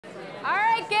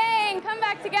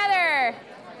together.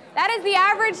 That is the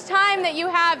average time that you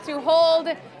have to hold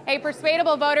a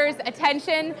persuadable voter's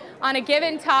attention on a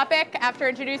given topic after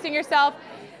introducing yourself.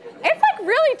 It's like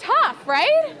really tough,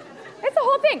 right? It's the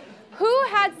whole thing. Who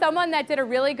had someone that did a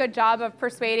really good job of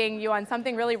persuading you on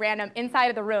something really random inside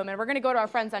of the room? And we're going to go to our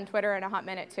friends on Twitter in a hot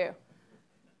minute, too.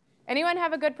 Anyone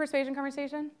have a good persuasion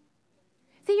conversation?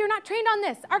 See, you're not trained on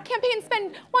this. Our campaigns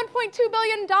spend $1.2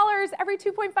 billion every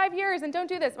 2.5 years, and don't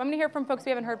do this. I'm going to hear from folks we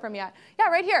haven't heard from yet. Yeah,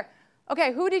 right here.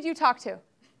 OK, who did you talk to?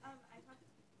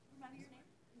 Remember your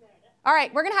name? All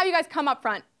right, we're going to have you guys come up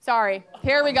front. Sorry.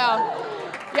 Here we go.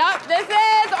 Yep, this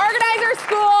is Organizer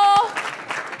School.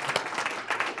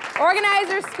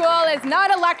 Organizer School is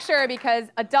not a lecture because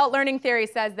adult learning theory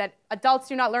says that adults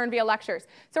do not learn via lectures.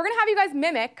 So we're going to have you guys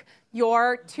mimic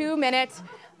your 2-minute,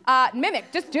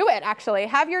 just do it, actually.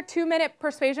 Have your 2-minute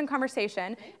persuasion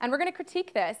conversation, and we're going to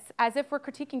critique this as if we're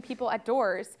critiquing people at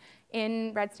doors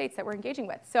in red states that we're engaging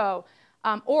with. So,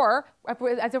 or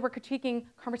as if we're critiquing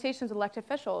conversations with elected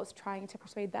officials trying to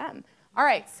persuade them. All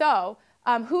right, so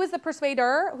who is the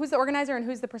persuader, who's the organizer, and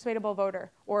who's the persuadable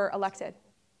voter or elected?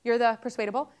 You're the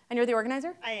persuadable, and you're the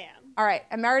organizer? I am. All right,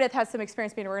 and Meredith has some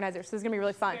experience being an organizer, so this is going to be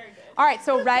really fun. All right,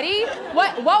 so ready?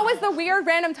 What was the weird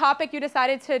random topic you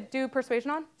decided to do persuasion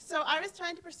on? So I was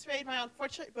trying to persuade my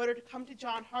unfortunate voter to come to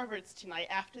John Harvard's tonight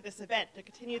after this event to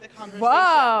continue the conversation.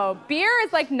 Whoa, beer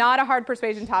is like not a hard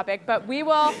persuasion topic, but we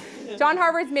will, John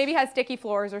Harvard's maybe has sticky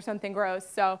floors or something gross,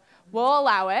 so we'll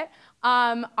allow it.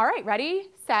 All right, ready,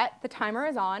 set, the timer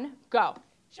is on, go.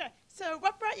 Sure, so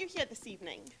what brought you here this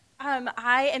evening?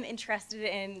 I am interested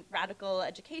in radical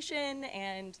education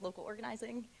and local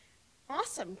organizing.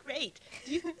 Awesome, great.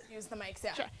 Do you Use the mics,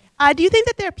 yeah. Sure. Do you think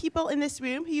that there are people in this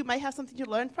room who you might have something to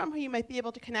learn from, who you might be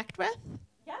able to connect with?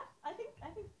 Yeah, I think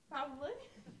probably.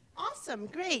 Awesome,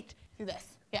 great. Do this,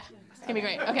 yeah, it's going to be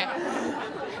great, okay.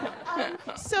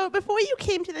 So before you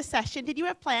came to this session, did you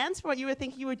have plans for what you were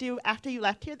thinking you would do after you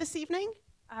left here this evening?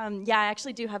 Yeah, I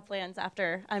actually do have plans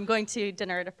after. I'm going to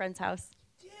dinner at a friend's house.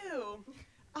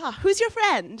 Who's your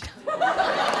friend?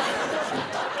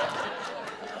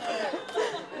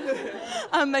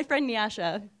 My friend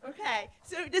Nyasha. Okay,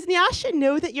 so does Nyasha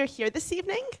know that you're here this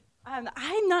evening? I'm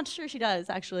not sure she does,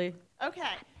 actually.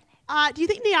 Okay. Do you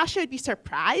think Nyasha would be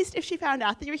surprised if she found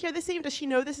out that you were here this evening? Does she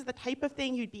know this is the type of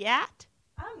thing you'd be at?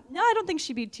 No, I don't think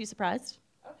she'd be too surprised.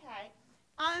 Okay.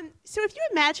 So if you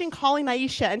imagine calling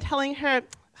Nyasha and telling her,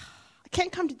 I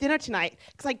can't come to dinner tonight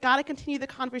because I got to continue the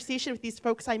conversation with these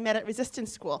folks I met at resistance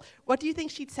school, what do you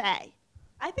think she'd say?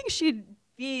 I think she'd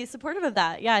be supportive of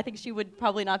that. Yeah, I think she would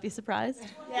probably not be surprised.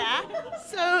 Yeah?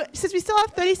 So since we still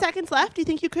have 30 seconds left, do you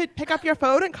think you could pick up your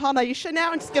phone and call Nyasha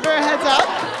now and just give her a heads up?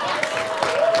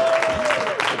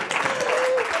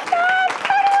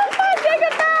 Take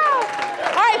it now.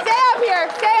 All right, stay up here,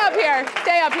 stay up here,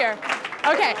 stay up here.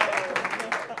 Okay.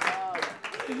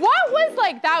 What was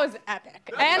that was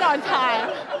epic and on time.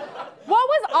 What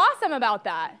was awesome about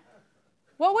that?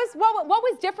 What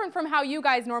was different from how you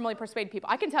guys normally persuade people?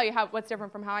 I can tell you what's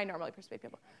different from how I normally persuade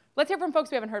people. Let's hear from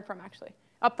folks we haven't heard from, actually.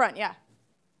 Up front, yeah.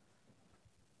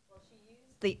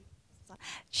 Well,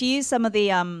 she used some of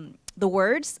the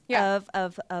words of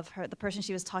the person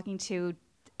she was talking to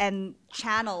and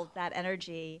channeled that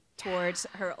energy towards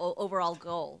her overall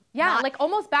goal. Yeah, like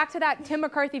almost back to that Tim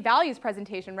McCarthy values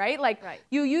presentation, right? Like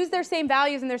you use their same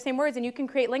values and their same words and you can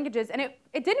create linkages, and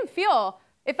it didn't feel,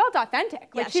 it felt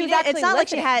authentic. Like she was actually it's not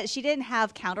listening. like she didn't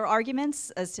have counter arguments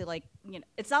as to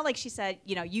it's not like she said,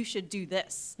 you should do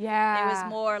this. Yeah. It was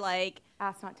more like,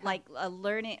 Ask not tell. like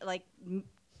learning, like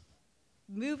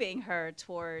moving her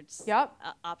towards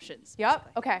options. Yep,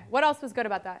 basically. okay. What else was good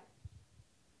about that?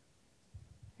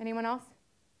 Anyone else?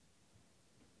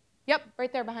 Yep,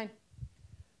 right there behind.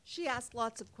 She asked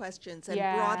lots of questions and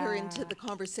brought her into the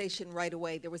conversation right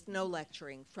away. There was no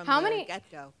lecturing from the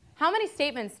get-go. How many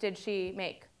statements did she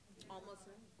make? Almost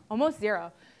zero. Almost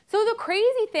zero. So the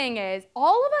crazy thing is,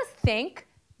 all of us think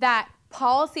that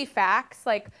policy facts,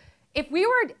 like if we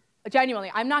were,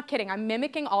 genuinely, I'm not kidding, I'm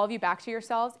mimicking all of you back to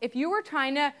yourselves. If you were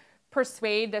trying to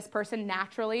persuade this person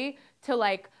naturally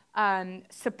to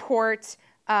support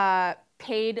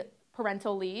paid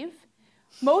parental leave,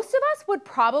 most of us would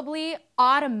probably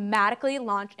automatically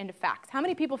launch into facts. How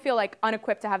many people feel like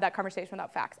unequipped to have that conversation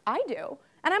without facts? I do,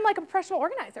 and I'm like a professional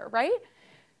organizer, right?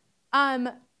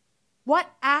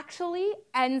 What actually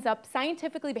ends up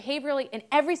scientifically, behaviorally, in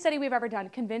every study we've ever done,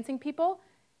 convincing people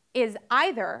is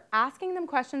either asking them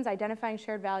questions, identifying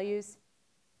shared values,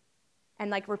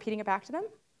 and repeating it back to them,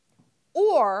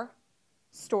 or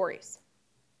stories.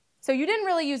 So you didn't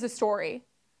really use a story,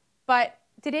 but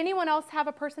did anyone else have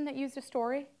a person that used a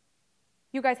story?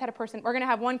 you guys had a person. We're going to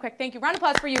have one quick thank you. Round of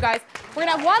applause for you guys. We're going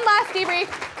to have one last debrief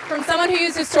from someone who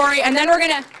used a story, and then we're going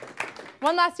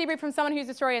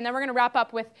to wrap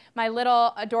up with my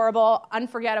little adorable,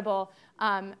 unforgettable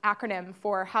acronym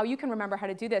for how you can remember how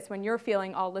to do this when you're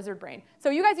feeling all lizard brain. So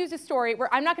you guys used a story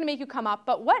where I'm not going to make you come up,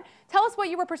 but tell us what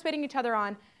you were persuading each other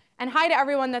on. And hi to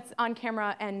everyone that's on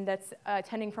camera and that's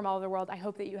attending from all over the world. I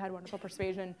hope that you had wonderful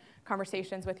persuasion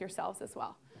conversations with yourselves as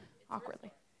well,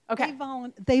 awkwardly. Okay.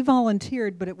 They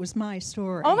volunteered, but it was my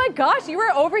story. Oh my gosh, you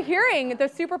were overhearing the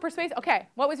super persuasive. Okay,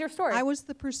 what was your story? I was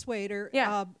the persuader.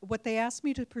 Yeah. What they asked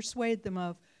me to persuade them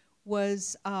of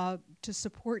was to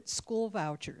support school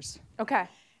vouchers. Okay.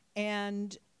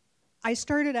 And I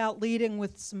started out leading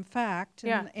with some fact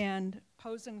and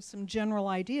posing some general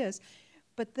ideas.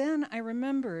 But then I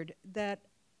remembered that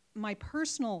my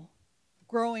personal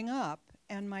growing up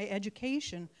and my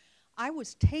education, I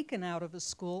was taken out of a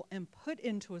school and put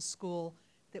into a school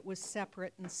that was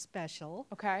separate and special.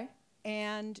 Okay.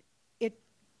 And it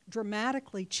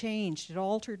dramatically changed. It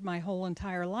altered my whole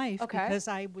entire life because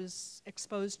I was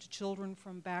exposed to children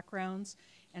from backgrounds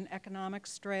and economic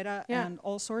strata and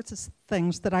all sorts of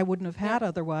things that I wouldn't have had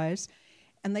otherwise.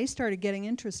 And they started getting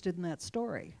interested in that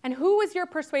story. And who was your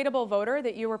persuadable voter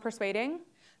that you were persuading?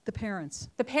 The parents.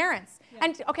 The parents. Yeah.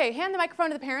 And okay, hand the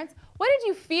microphone to the parents. What did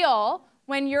you feel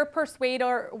when your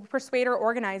persuader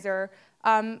organizer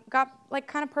got like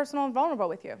kind of personal and vulnerable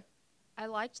with you? I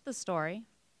liked the story.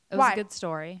 It Why? was a good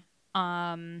story.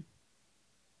 I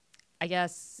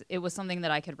guess it was something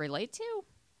that I could relate to.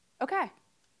 Okay.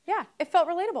 Yeah, it felt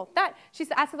relatable. She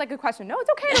asked like a question. No, it's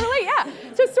okay to relate, yeah.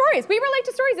 So stories, we relate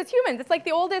to stories as humans. It's like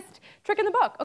the oldest trick in the book.